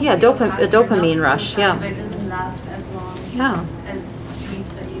 oh yeah, a dopamine rush, yeah. But it doesn't last as long as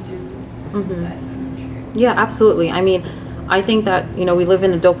deeds that you do. Yeah, absolutely. I mean, I think that, you know, we live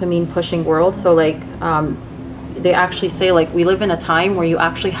in a dopamine pushing world. So like, they actually say, like, we live in a time where you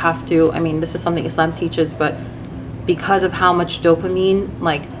actually have to, I mean, this is something Islam teaches, but because of how much dopamine,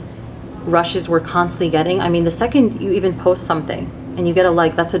 like, rushes we're constantly getting. I mean, the second you even post something and you get a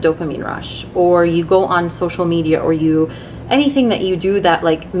like, that's a dopamine rush. Or you go on social media, or anything that you do that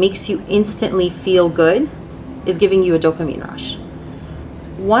like makes you instantly feel good is giving you a dopamine rush.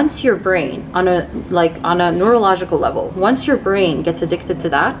 Once your brain, on a neurological level, once your brain gets addicted to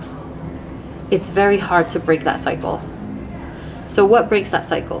that, it's very hard to break that cycle. So what breaks that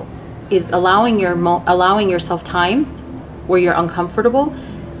cycle is allowing yourself times where you're uncomfortable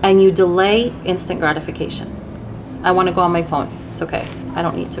and you delay instant gratification. I want to go on my phone. It's okay. I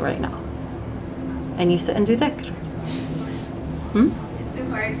don't need to right now. And you sit and do dhikr. It's too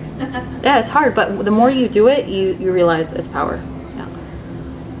hard. Yeah, it's hard, but the more you do it, you realize its power.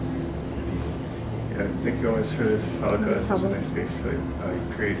 Thank you always for this halaqah. It's such a nice space to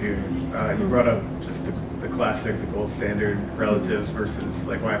create here. You brought up just the classic, the gold standard relatives versus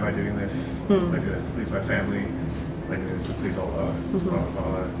like, why am I doing this? Am I doing this to please my family? Am I doing this to please Allah?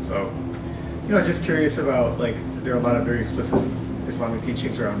 So, you know, just curious about, like, there are a lot of very explicit Islamic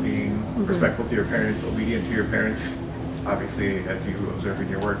teachings around being respectful to your parents, obedient to your parents. Obviously, as you observe in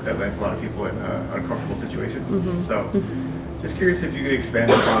your work, that lands a lot of people in uncomfortable situations. So, just curious if you could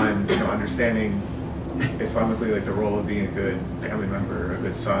expand upon, you know, understanding Islamically, like, the role of being a good family member, a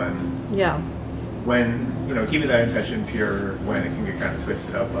good son. Yeah. When, you know, keeping that intention pure, when it can get kind of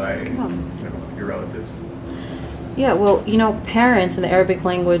twisted up by, you know, your relatives. Yeah, well, you know, parents in the Arabic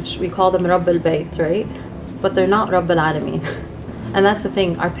language, we call them Rabb al-Bayt, right? But they're not Rabb al-Alameen. And that's the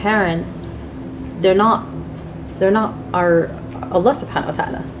thing, our parents, they're not our Allah subhanahu wa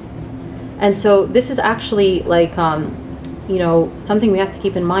ta'ala. And so this is actually like, you know, something we have to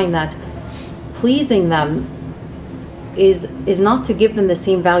keep in mind, that pleasing them is not to give them the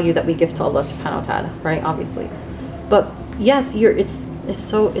same value that we give to Allah subhanahu wa ta'ala, right? Obviously. But yes,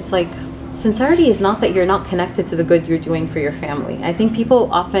 it's like, sincerity is not that you're not connected to the good you're doing for your family. I think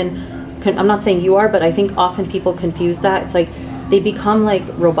people often, I'm not saying you are, but I think often people confuse that. It's like they become like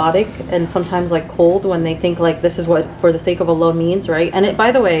robotic and sometimes like cold when they think like this is what for the sake of Allah means, right? And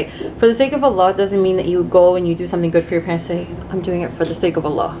by the way, for the sake of Allah doesn't mean that you go and you do something good for your parents, say, I'm doing it for the sake of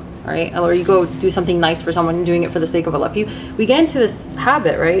Allah, right? Or you go do something nice for someone and doing it for the sake of Allah. We get into this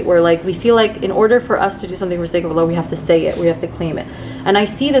habit, right, where like we feel like in order for us to do something for the sake of Allah, we have to say it, we have to claim it. And I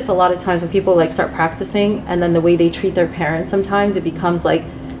see this a lot of times when people like start practicing, and then the way they treat their parents, sometimes it becomes like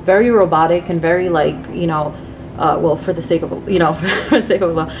very robotic and very like, you know, well, for the sake of, you know, for the sake of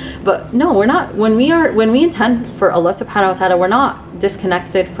Allah. But no, we're not. When we intend for Allah subhanahu wa ta'ala, we're not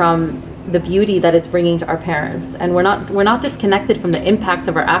disconnected from the beauty that it's bringing to our parents, and we're not disconnected from the impact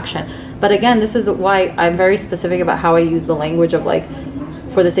of our action. But again, this is why I'm very specific about how I use the language of like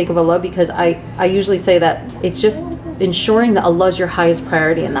for the sake of Allah, because I usually say that it's just ensuring that Allah is your highest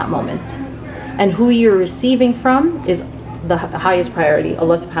priority in that moment, and who you're receiving from is the highest priority,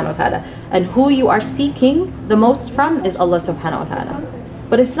 Allah subhanahu wa ta'ala, and who you are seeking the most from is Allah subhanahu wa ta'ala.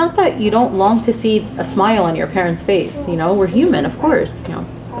 But it's not that you don't long to see a smile on your parents' face, you know, we're human, of course, you know.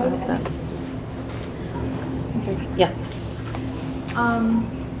 So I hope that. Okay. Yes.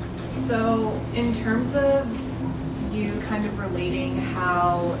 So in terms of you kind of relating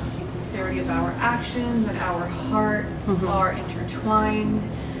how the sincerity of our actions and our hearts are intertwined,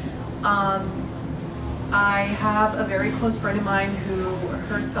 I have a very close friend of mine who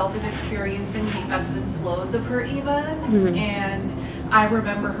herself is experiencing the ebbs and flows of her iman, and I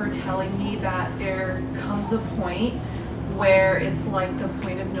remember her telling me that there comes a point where it's like the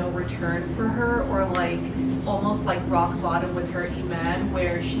point of no return for her, or like almost like rock bottom with her iman,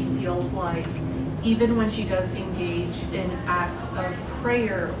 where she feels like even when she does engage in acts of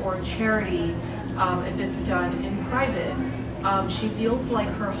prayer or charity, if it's done in private, she feels like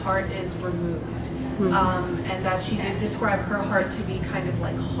her heart is removed. And that she did describe her heart to be kind of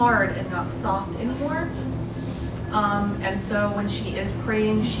like hard and not soft anymore. And so when she is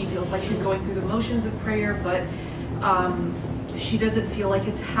praying, she feels like she's going through the motions of prayer, but she doesn't feel like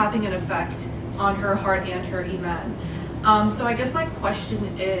it's having an effect on her heart and her iman. So I guess my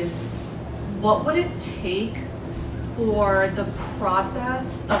question is, what would it take for the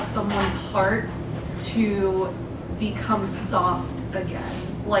process of someone's heart to become soft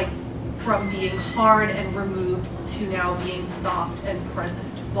again? Like from being hard and removed to now being soft and present.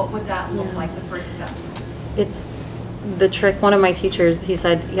 What would that look like, the first step? It's the trick. One of my teachers, he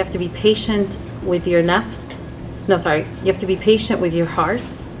said, you have to be patient with your nafs. No, sorry. You have to be patient with your heart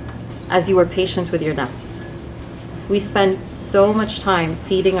as you were patient with your nafs. We spend so much time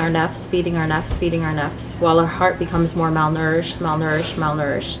feeding our nafs, feeding our nafs, feeding our nafs, while our heart becomes more malnourished,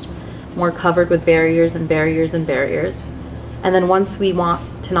 more covered with barriers and barriers and barriers. And then once we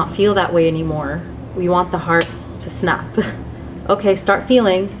want to not feel that way anymore, we want the heart to snap. Okay, start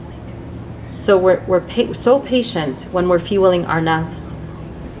feeling. So we're so patient when we're fueling our nafs,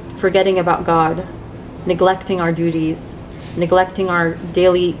 forgetting about God, neglecting our duties, neglecting our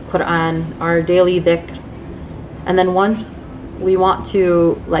daily Quran, our daily dhikr. And then once we want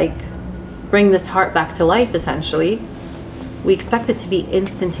to like bring this heart back to life, essentially, we expect it to be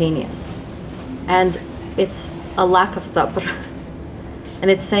instantaneous. And it's a lack of sabr. And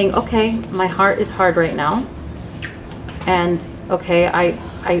it's saying, okay, my heart is hard right now. And okay,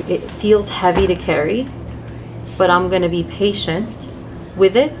 it feels heavy to carry, but I'm gonna be patient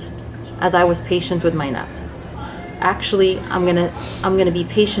with it as I was patient with my nafs. Actually, I'm gonna be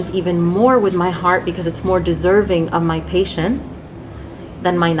patient even more with my heart because it's more deserving of my patience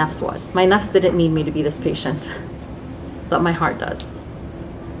than my nafs was. My nafs didn't need me to be this patient, but my heart does.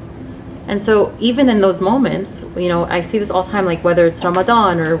 And so even in those moments, you know, I see this all the time, like whether it's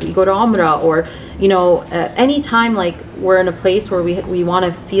Ramadan or we go to Umrah or, you know, any time like we're in a place where we want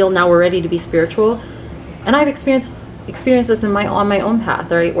to feel now we're ready to be spiritual. And I've experienced this on my own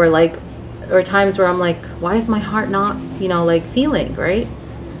path, right? Where like, there are times where I'm like, why is my heart not, you know, like feeling, right?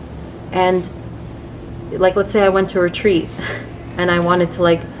 And like, let's say I went to a retreat and I wanted to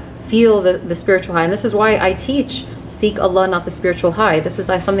like feel the spiritual high. And this is why I teach seek Allah, not the spiritual high. This is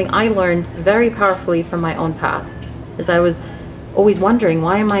something I learned very powerfully from my own path. Is I was always wondering,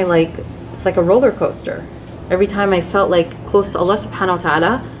 why am I like, it's like a roller coaster. Every time I felt like close to Allah subhanahu wa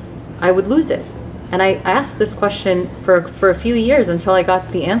ta'ala, I would lose it. And I asked this question for a few years until I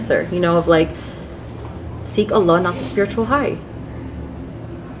got the answer, you know, of like, seek Allah, not the spiritual high.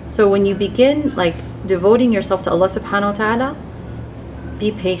 So when you begin like devoting yourself to Allah subhanahu wa ta'ala,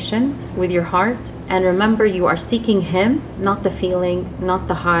 be patient with your heart and remember you are seeking Him, not the feeling, not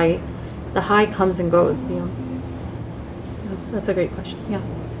the high. The high comes and goes, you know. That's a great question, yeah.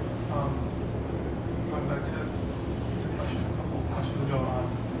 Going back to the question a couple of questions ago on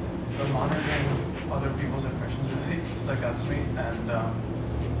the monitoring other people's impressions really stuck out to me. And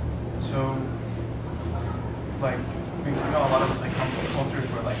so, like, we know a lot of us like come from cultures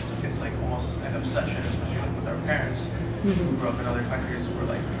where like it's like almost an obsession, especially like with our parents who grew up in other countries, where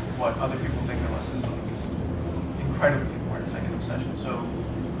like what other people think of us is like incredibly important. It's like an obsession. So,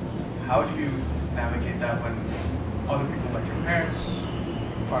 how do you navigate that when other people like your parents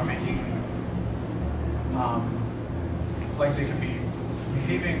are making, like they could be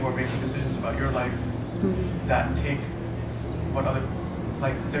behaving or making decisions about your life that take what other,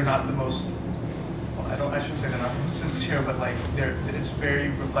 like they're not the most, well, I shouldn't say they're not the most sincere, but like it's very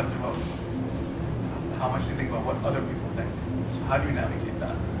reflective of how much they think about what other people think. So how do you navigate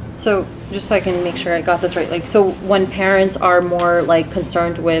that? So just so I can make sure I got this right, like, so when parents are more like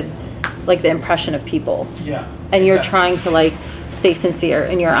concerned with like the impression of people, yeah, and you're exactly. trying to like stay sincere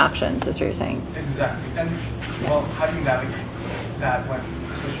in your actions, is what you're saying. Exactly. And well, how do you navigate that when,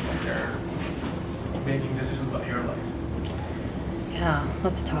 especially when they're making decisions about your life? Yeah,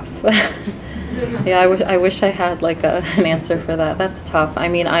 that's tough. Yeah, I wish I had like an answer for that. That's tough. I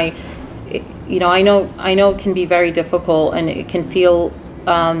mean, I know it can be very difficult, and it can feel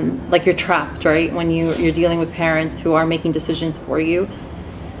like you're trapped, right? When you're dealing with parents who are making decisions for you.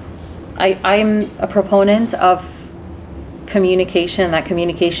 I'm a proponent of communication. That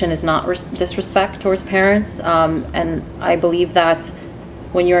communication is not disrespect towards parents, and I believe that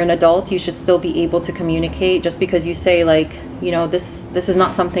when you're an adult, you should still be able to communicate. Just because you say like, you know, this is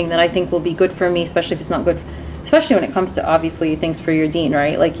not something that I think will be good for me, especially if it's not good, especially when it comes to obviously things for your deen,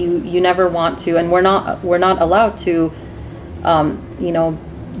 right? Like you never want to, and we're not allowed to, you know,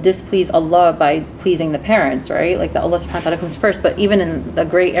 displease Allah by pleasing the parents, right? Like that Allah subhanahu wa ta'ala comes first. But even in the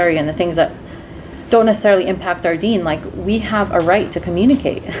gray area and the things that don't necessarily impact our deen, like we have a right to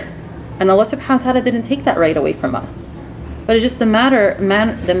communicate. And Allah subhanahu wa ta'ala didn't take that right away from us. But it's just the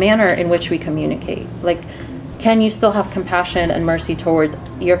manner in which we communicate. Like, can you still have compassion and mercy towards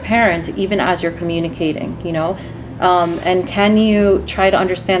your parent even as you're communicating, you know? And can you try to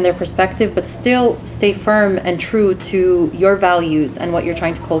understand their perspective but still stay firm and true to your values and what you're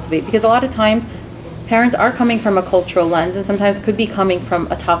trying to cultivate? Because a lot of times parents are coming from a cultural lens and sometimes could be coming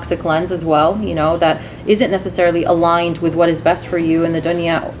from a toxic lens as well, you know, that isn't necessarily aligned with what is best for you in the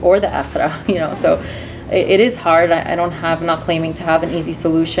dunya or the akhirah, you know. So it is hard. I'm not claiming to have an easy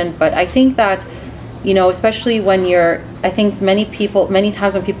solution, but I think that, you know, especially when I think many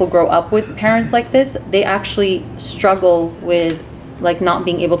times when people grow up with parents like this, they actually struggle with like not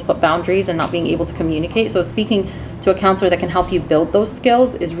being able to put boundaries and not being able to communicate. So speaking to a counselor that can help you build those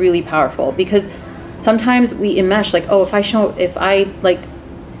skills is really powerful, because sometimes we enmesh like, oh, if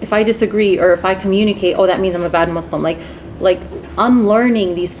I disagree or if I communicate, oh, that means I'm a bad Muslim. Like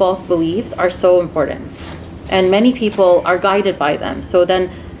unlearning these false beliefs are so important, and many people are guided by them. So then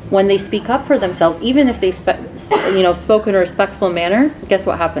when they speak up for themselves, even if they spoke in a respectful manner, guess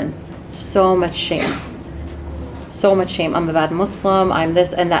what happens? So much shame. So much shame. I'm a bad Muslim, I'm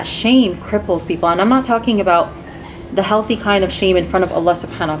this, and that shame cripples people. And I'm not talking about the healthy kind of shame in front of Allah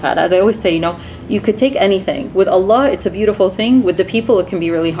subhanahu wa ta'ala. As I always say, you know, you could take anything. With Allah, it's a beautiful thing. With the people, it can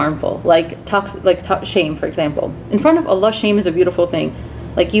be really harmful. Shame, for example. In front of Allah, shame is a beautiful thing.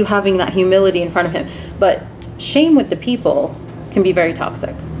 Like you having that humility in front of Him. But shame with the people can be very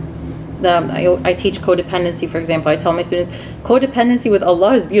toxic. I teach codependency, for example. I tell my students, codependency with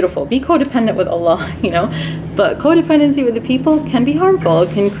Allah is beautiful. Be codependent with Allah, you know. But codependency with the people can be harmful.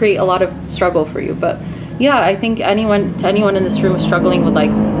 It can create a lot of struggle for you. But yeah, I think anyone in this room is struggling with, like,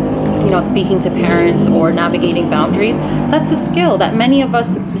 you know, speaking to parents or navigating boundaries. That's a skill that many of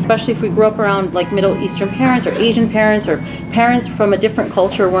us, especially if we grew up around like Middle Eastern parents or Asian parents or parents from a different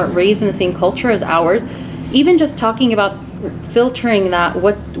culture, weren't raised in the same culture as ours. Even just talking about filtering that,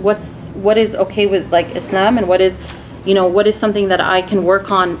 what is okay with like Islam and what is something that I can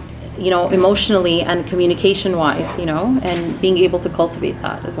work on, you know, emotionally and communication wise, you know, and being able to cultivate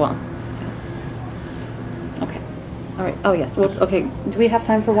that as well. Okay. All right. Oh yes. Well, okay. Do we have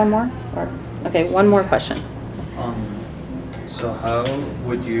time for one more? Or okay, one more question. So how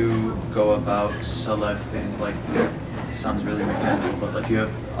would you go about selecting, like, it sounds really mechanical, but like you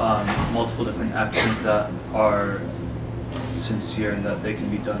have multiple different actions that are sincere and that they can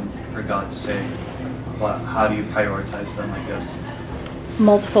be done for God's sake, but how do you prioritize them, I guess?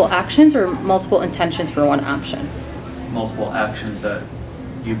 Multiple actions or multiple intentions for one action? Multiple actions that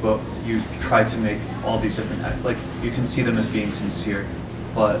you try to make all these different like you can see them as being sincere,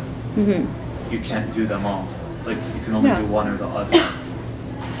 but you can't do them all. Like you can only do one or the other.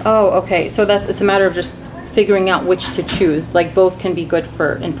 Oh, okay. So it's a matter of just figuring out which to choose. Like both can be good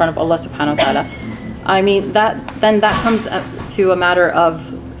for in front of Allah subhanahu wa ta'ala. I mean, that comes to a matter of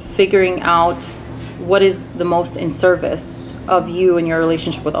figuring out what is the most in service of you and your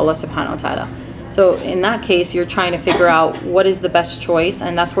relationship with Allah subhanahu wa ta'ala. So in that case, you're trying to figure out what is the best choice,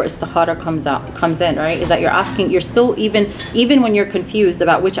 and that's where istikhara comes in, right? Is that you're still, even when you're confused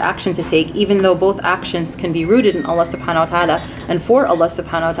about which action to take, even though both actions can be rooted in Allah subhanahu wa ta'ala and for Allah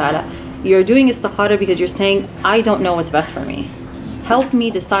subhanahu wa ta'ala, you're doing istikhara because you're saying, I don't know what's best for me. Help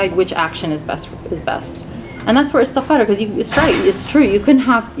me decide which action is best. And that's where istikhara, because it's right, it's true. You can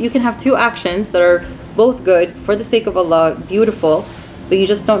have two actions that are both good for the sake of Allah, beautiful, but you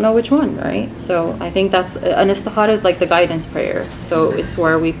just don't know which one, right? So I think that's an istikhara is like the guidance prayer. So it's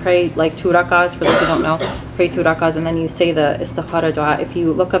where we pray like 2 rakahs. For those who don't know, pray 2 rakahs and then you say the istikhara dua. If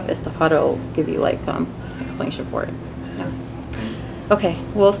you look up istikhara, it'll give you like explanation for it. Yeah. Okay,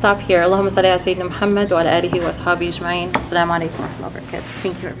 we'll stop here. Allahumma salli ala Sayyidina Muhammad wa ala alihi wa ashabihi ajma'in. Assalamu alaikum wa rahmatullahi wa barakatuh.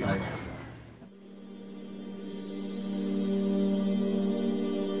 Thank you, everyone.